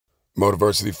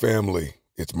Motiversity family,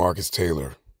 it's Marcus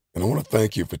Taylor, and I want to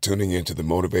thank you for tuning into the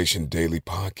Motivation Daily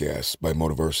Podcast by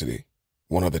Motiversity,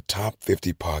 one of the top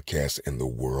 50 podcasts in the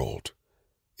world.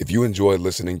 If you enjoy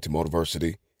listening to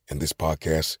Motiversity and this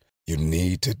podcast, you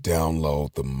need to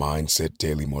download the Mindset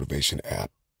Daily Motivation app.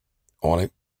 On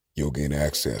it, you'll gain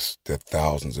access to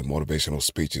thousands of motivational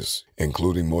speeches,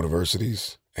 including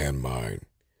Motiversity's and mine.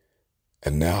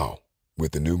 And now,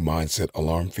 with the new Mindset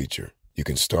Alarm feature, you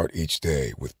can start each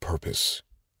day with purpose,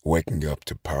 waking up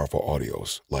to powerful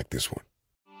audios like this one.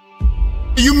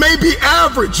 You may be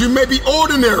average, you may be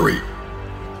ordinary,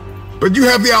 but you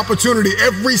have the opportunity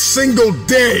every single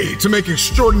day to make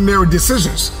extraordinary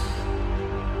decisions.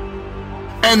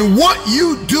 And what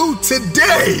you do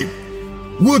today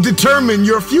will determine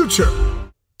your future.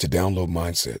 To download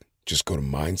Mindset, just go to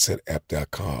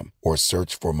mindsetapp.com or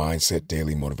search for Mindset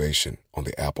Daily Motivation on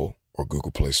the Apple or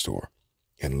Google Play Store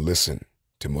and listen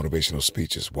to motivational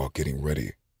speeches while getting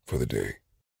ready for the day.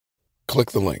 Click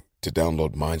the link to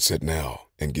download Mindset now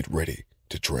and get ready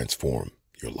to transform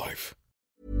your life.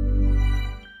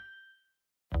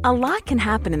 A lot can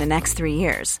happen in the next 3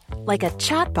 years. Like a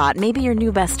chatbot may be your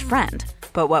new best friend.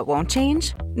 But what won't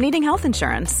change? Needing health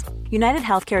insurance. United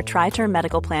Healthcare Tri-Term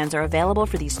Medical Plans are available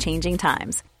for these changing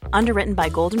times. Underwritten by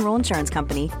Golden Rule Insurance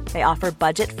Company, they offer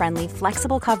budget-friendly,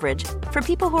 flexible coverage for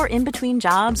people who are in between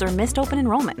jobs or missed open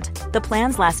enrollment. The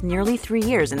plans last nearly 3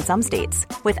 years in some states,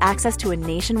 with access to a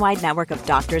nationwide network of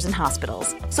doctors and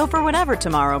hospitals. So for whatever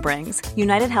tomorrow brings,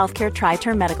 United Healthcare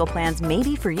Tri-Term Medical Plans may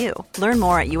be for you. Learn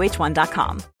more at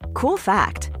uh1.com. Cool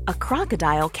fact, a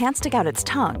crocodile can't stick out its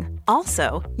tongue.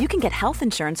 Also, you can get health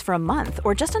insurance for a month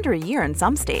or just under a year in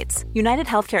some states. United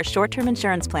Healthcare short-term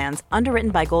insurance plans,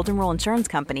 underwritten by Golden Rule Insurance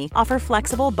Company, offer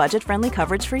flexible, budget-friendly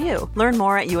coverage for you. Learn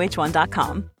more at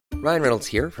uh1.com. Ryan Reynolds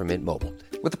here from Mint Mobile.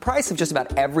 With the price of just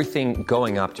about everything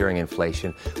going up during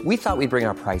inflation, we thought we'd bring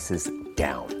our prices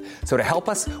down. So to help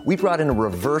us, we brought in a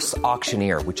reverse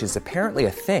auctioneer, which is apparently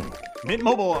a thing. Mint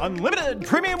Mobile Unlimited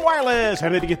Premium Wireless. How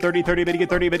to get 30, 30, how to get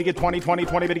 30, how to get 20, 20,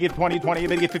 20, how to get 20, 20, how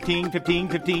to get 15, 15,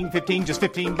 15, 15, just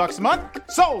 $15 a month?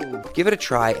 Sold! Give it a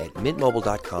try at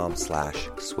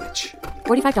mintmobile.com/switch.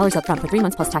 $45 up front for 3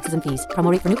 months plus taxes and fees.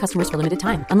 Promo rate for new customers for limited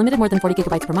time. Unlimited more than 40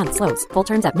 gigabytes per month. Slows full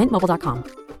terms at mintmobile.com.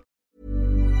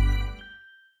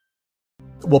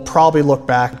 We'll probably look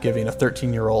back giving a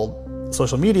 13-year-old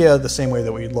social media the same way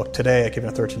that we look today at giving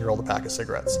a 13-year-old a pack of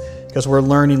cigarettes, because we're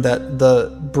learning that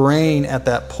the brain at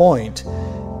that point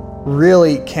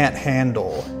really can't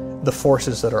handle the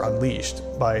forces that are unleashed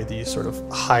by these sort of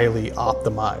highly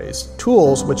optimized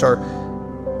tools, which are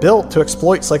built to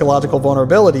exploit psychological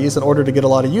vulnerabilities in order to get a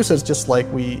lot of usage, just like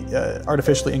we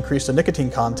artificially increase the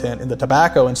nicotine content in the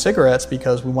tobacco and cigarettes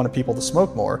because we wanted people to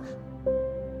smoke more.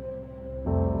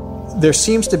 There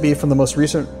seems to be, from the most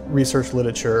recent research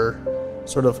literature,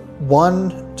 sort of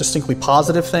one distinctly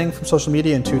positive thing from social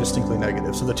media and two distinctly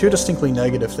negative. So the two distinctly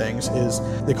negative things is,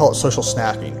 they call it social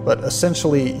snacking, but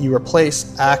essentially you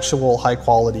replace actual high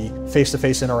quality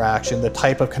face-to-face interaction, the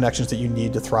type of connections that you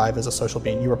need to thrive as a social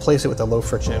being, you replace it with a low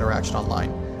friction interaction online,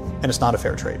 and it's not a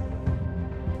fair trade.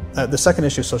 The second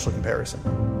issue is social comparison.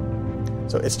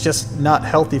 So it's just not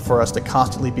healthy for us to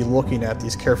constantly be looking at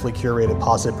these carefully curated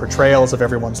positive portrayals of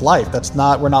everyone's life.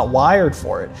 We're not wired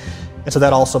for it. And so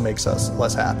that also makes us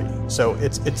less happy. So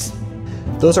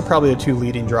those are probably the two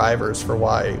leading drivers for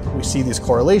why we see these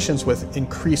correlations with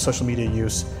increased social media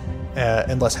use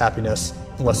and less happiness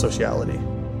and less sociality.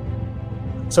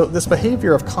 So this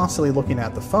behavior of constantly looking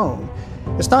at the phone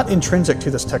is not intrinsic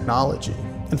to this technology.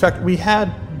 In fact, we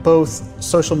had both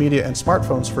social media and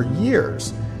smartphones for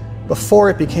years before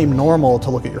it became normal to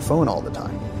look at your phone all the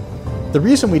time. The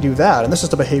reason we do that, and this is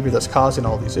the behavior that's causing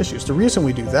all these issues, the reason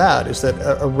we do that is that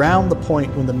around the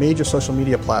point when the major social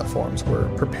media platforms were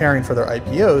preparing for their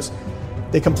IPOs,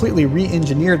 they completely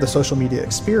re-engineered the social media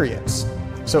experience.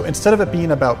 So instead of it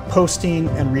being about posting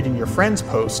and reading your friend's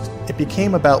post, it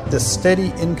became about this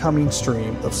steady incoming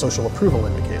stream of social approval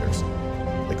indicators,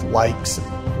 like likes, and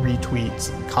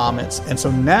retweets, and comments. And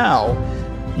so now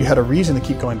you had a reason to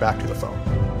keep going back to the phone,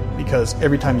 because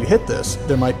every time you hit this,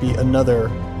 there might be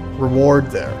another reward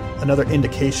there, another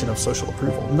indication of social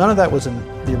approval. None of that was in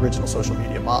the original social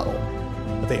media model,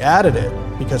 but they added it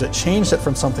because it changed it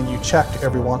from something you checked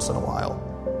every once in a while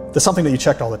to something that you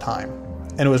checked all the time,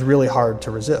 and it was really hard to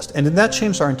resist. And then that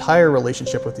changed our entire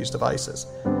relationship with these devices.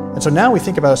 And so now we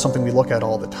think about it as something we look at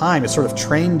all the time. It sort of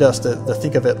trained us to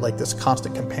think of it like this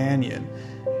constant companion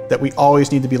that we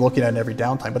always need to be looking at in every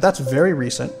downtime. But that's very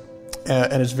recent,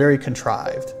 and it's very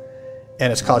contrived,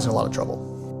 and it's causing a lot of trouble.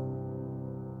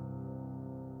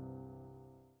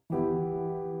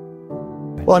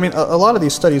 Well, I mean, a lot of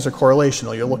these studies are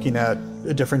correlational. You're looking at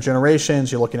different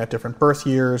generations, you're looking at different birth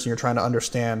years, and you're trying to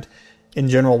understand, in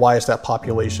general, why is that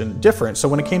population different? So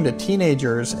when it came to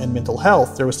teenagers and mental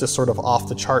health, there was this sort of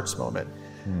off-the-charts moment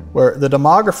where the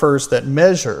demographers that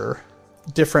measure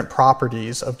different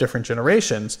properties of different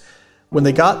generations, when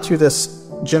they got to this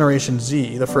Generation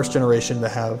Z, the first generation to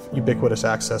have ubiquitous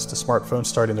access to smartphones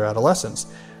starting their adolescence,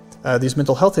 these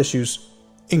mental health issues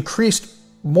increased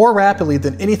more rapidly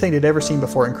than anything they'd ever seen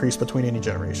before increased between any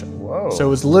generation. Whoa. So it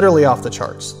was literally off the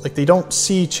charts. Like, they don't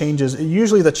see changes.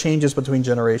 Usually the changes between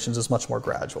generations is much more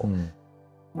gradual.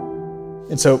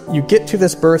 And so you get to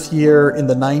this birth year in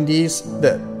the 90s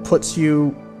that puts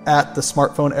you at the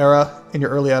smartphone era in your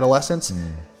early adolescence,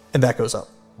 and that goes up.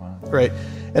 Right?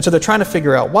 And so they're trying to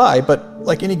figure out why, but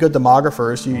like any good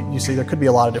demographers, you see there could be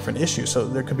a lot of different issues, so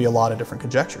there could be a lot of different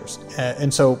conjectures.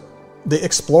 And so they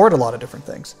explored a lot of different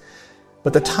things.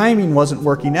 But the timing wasn't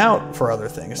working out for other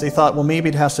things. They thought, well, maybe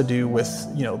it has to do with,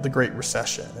 the Great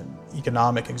Recession and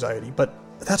economic anxiety, but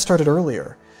that started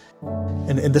earlier.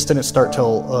 And this didn't start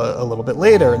till a little bit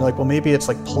later. And like, well, maybe it's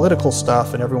like political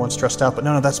stuff and everyone's stressed out, but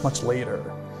no, that's much later.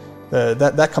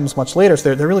 That comes much later.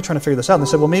 So they're really trying to figure this out. And they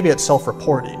said, well, maybe it's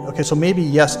self-reporting. Okay, so maybe,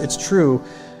 yes, it's true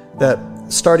that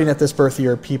starting at this birth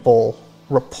year, people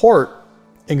report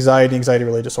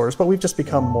anxiety-related disorders, but we've just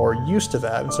become more used to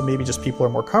that, and so maybe just people are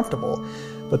more comfortable.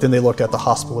 But then they looked at the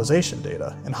hospitalization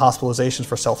data, and hospitalizations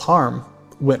for self-harm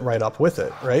went right up with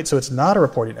it, right? So it's not a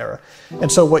reporting error. And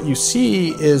so what you see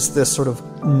is this sort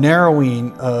of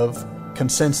narrowing of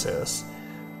consensus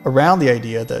around the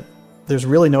idea that there's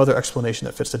really no other explanation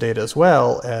that fits the data as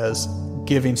well as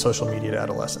giving social media to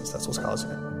adolescents. That's what's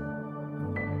causing it.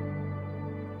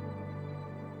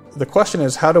 The question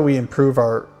is, how do we improve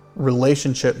our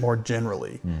relationship more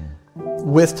generally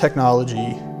with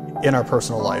technology in our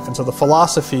personal life? And so the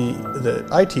philosophy that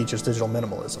I teach is digital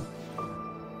minimalism,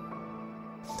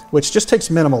 which just takes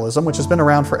minimalism, which has been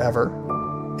around forever.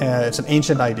 It's an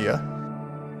ancient idea.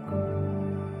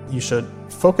 You should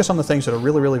focus on the things that are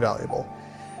really, really valuable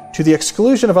to the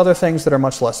exclusion of other things that are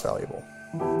much less valuable.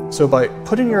 So by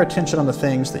putting your attention on the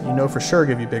things that you know for sure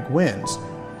give you big wins,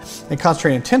 and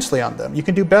concentrating intensely on them, you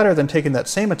can do better than taking that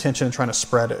same attention and trying to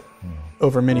spread it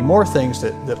over many more things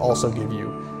that also give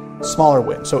you smaller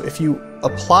wins. So if you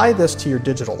apply this to your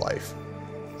digital life,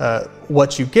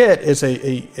 what you get is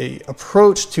a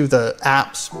approach to the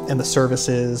apps and the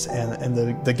services and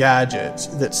the gadgets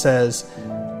that says,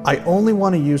 I only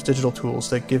want to use digital tools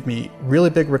that give me really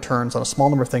big returns on a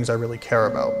small number of things I really care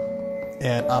about.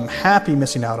 And I'm happy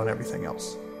missing out on everything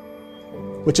else.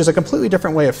 Which is a completely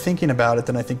different way of thinking about it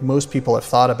than I think most people have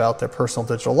thought about their personal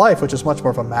digital life, which is much more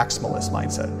of a maximalist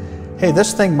mindset. Hey,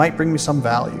 this thing might bring me some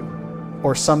value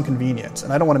or some convenience,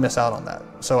 and I don't want to miss out on that.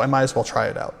 So I might as well try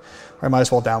it out. Or I might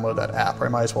as well download that app, or I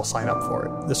might as well sign up for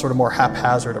it. This sort of more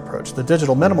haphazard approach. The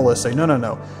digital minimalists say, no.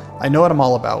 I know what I'm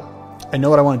all about. I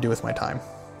know what I want to do with my time.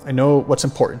 I know what's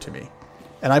important to me.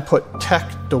 And I put tech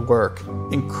to work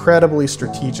incredibly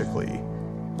strategically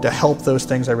to help those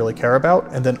things I really care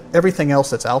about, and then everything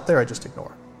else that's out there I just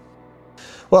ignore.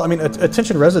 Well, I mean,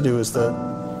 attention residue is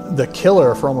the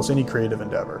killer for almost any creative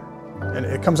endeavor. And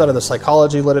it comes out of the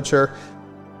psychology literature.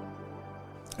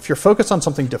 If you're focused on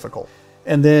something difficult,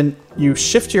 and then you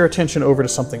shift your attention over to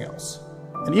something else,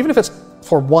 and even if it's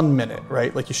for 1 minute,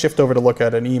 right? Like you shift over to look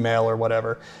at an email or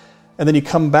whatever, and then you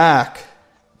come back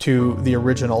to the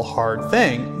original hard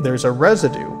thing, there's a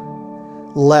residue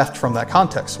left from that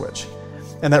context switch.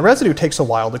 And that residue takes a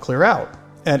while to clear out.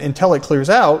 And until it clears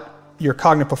out, your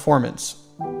cognitive performance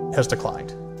has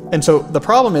declined. And so the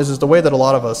problem is the way that a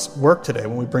lot of us work today,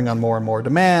 when we bring on more and more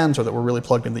demands, or that we're really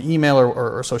plugged into email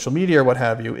or social media or what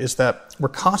have you, is that we're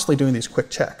constantly doing these quick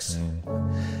checks.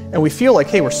 And we feel like,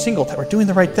 hey, we're doing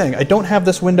the right thing. I don't have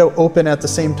this window open at the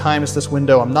same time as this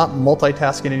window. I'm not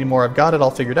multitasking anymore. I've got it all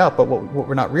figured out. But what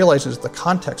we're not realizing is the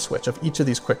context switch of each of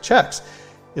these quick checks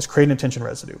is creating attention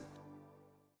residue.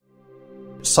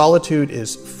 Solitude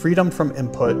is freedom from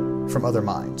input from other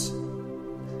minds.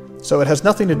 So it has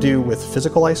nothing to do with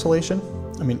physical isolation.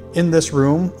 I mean, in this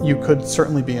room, you could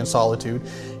certainly be in solitude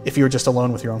if you were just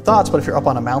alone with your own thoughts, but if you're up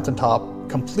on a mountaintop,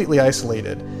 completely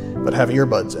isolated, but have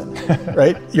earbuds in,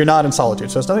 right? You're not in solitude.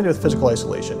 So it's nothing to do with physical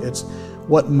isolation. It's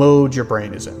what mode your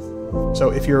brain is in. So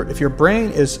if your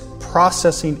brain is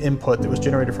processing input that was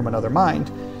generated from another mind,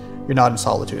 you're not in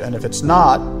solitude. And if it's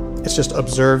not, it's just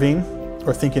observing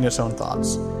or thinking its own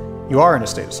thoughts, you are in a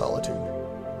state of solitude.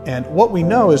 And what we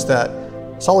know is that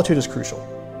solitude is crucial.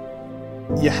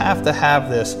 You have to have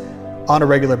this on a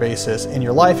regular basis in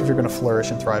your life if you're going to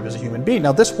flourish and thrive as a human being.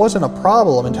 Now, this wasn't a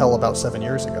problem until about 7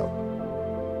 years ago,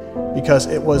 because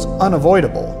it was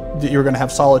unavoidable that you were going to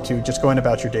have solitude just going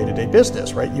about your day-to-day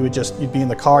business, right? You'd be in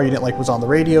the car, you didn't like what was on the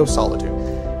radio, solitude.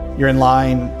 You're in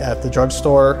line at the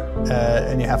drugstore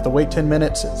and you have to wait 10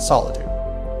 minutes, it's solitude.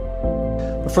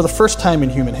 But for the first time in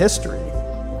human history,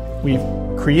 we've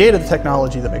created the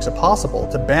technology that makes it possible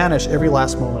to banish every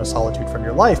last moment of solitude from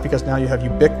your life, because now you have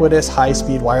ubiquitous,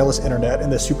 high-speed wireless internet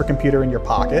and the supercomputer in your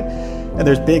pocket, and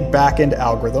there's big back-end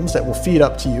algorithms that will feed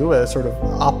up to you a sort of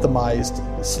optimized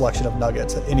selection of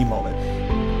nuggets at any moment.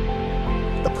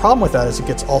 The problem with that is it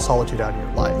gets all solitude out of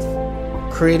your life,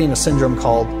 creating a syndrome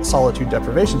called solitude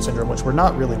deprivation syndrome, which we're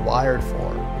not really wired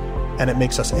for. And it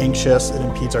makes us anxious, it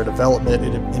impedes our development,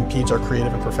 it impedes our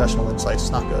creative and professional insights.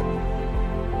 It's not good.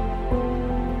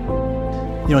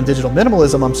 In digital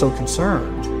minimalism, I'm so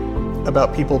concerned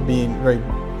about people being very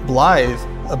blithe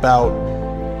about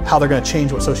how they're going to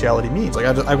change what sociality means. Like,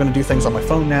 I'm going to do things on my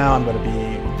phone now, I'm going to be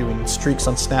doing streaks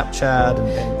on Snapchat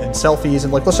and selfies,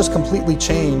 and let's just completely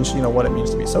change, what it means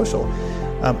to be social.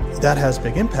 That has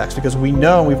big impacts, because we've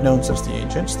known since the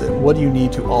ancients that what you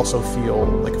need to also feel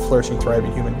like a flourishing,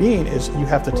 thriving human being is you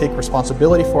have to take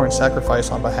responsibility for and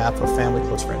sacrifice on behalf of family,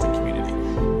 close friends, and community.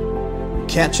 You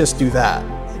can't just do that.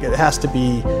 It has to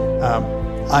be,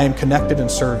 I am connected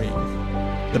and serving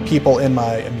the people in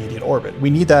my immediate orbit. We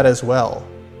need that as well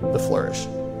to flourish.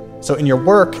 So in your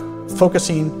work,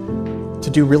 focusing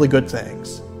to do really good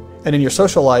things. And in your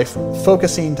social life,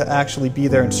 focusing to actually be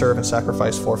there and serve and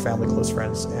sacrifice for family, close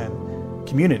friends, and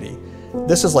community.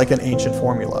 This is like an ancient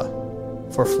formula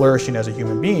for flourishing as a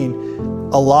human being.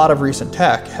 A lot of recent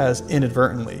tech has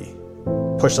inadvertently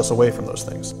pushed us away from those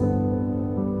things.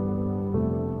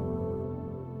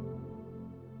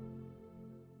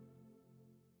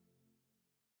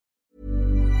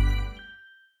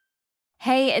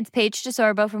 Hey, it's Paige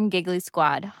DeSorbo from Giggly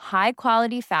Squad. High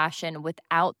quality fashion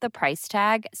without the price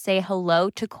tag. Say hello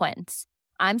to Quince.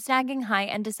 I'm snagging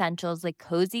high-end essentials like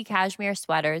cozy cashmere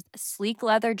sweaters, sleek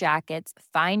leather jackets,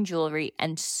 fine jewelry,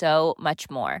 and so much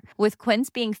more. With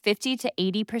Quince being 50 to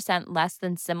 80% less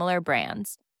than similar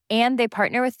brands. And they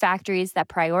partner with factories that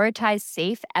prioritize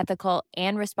safe, ethical,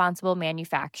 and responsible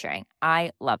manufacturing.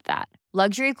 I love that.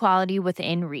 Luxury quality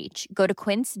within reach. Go to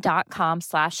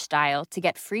quince.com/style to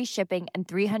get free shipping and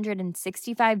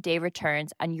 365-day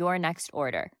returns on your next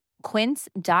order.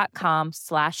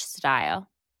 Quince.com/style.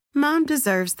 Mom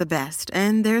deserves the best,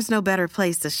 and there's no better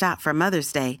place to shop for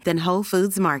Mother's Day than Whole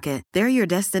Foods Market. They're your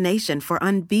destination for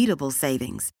unbeatable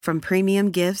savings, from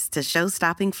premium gifts to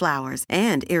show-stopping flowers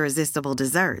and irresistible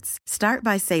desserts. Start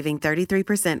by saving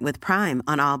 33% with Prime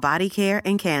on all body care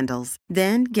and candles.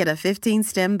 Then get a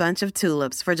 15-stem bunch of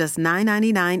tulips for just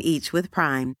 $9.99 each with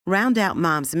Prime. Round out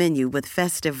Mom's menu with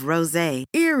festive rosé,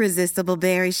 irresistible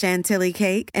berry chantilly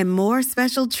cake, and more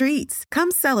special treats.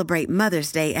 Come celebrate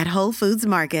Mother's Day at Whole Foods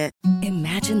Market.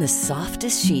 Imagine the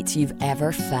softest sheets you've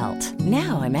ever felt.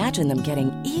 Now imagine them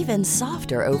getting even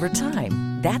softer over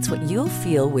time. That's what you'll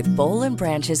feel with Boll &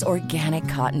 Branch's organic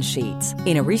cotton sheets.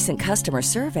 In a recent customer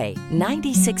survey,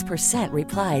 96%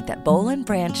 replied that Boll &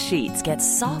 Branch sheets get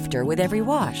softer with every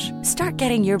wash. Start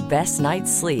getting your best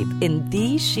night's sleep in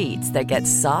these sheets that get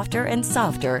softer and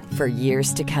softer for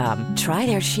years to come. Try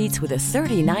their sheets with a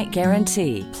 30-night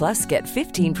guarantee. Plus, get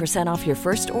 15% off your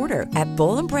first order at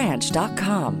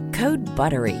bollandbranch.com. Code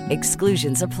BUTTERY.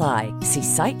 Exclusions apply. See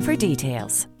site for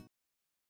details.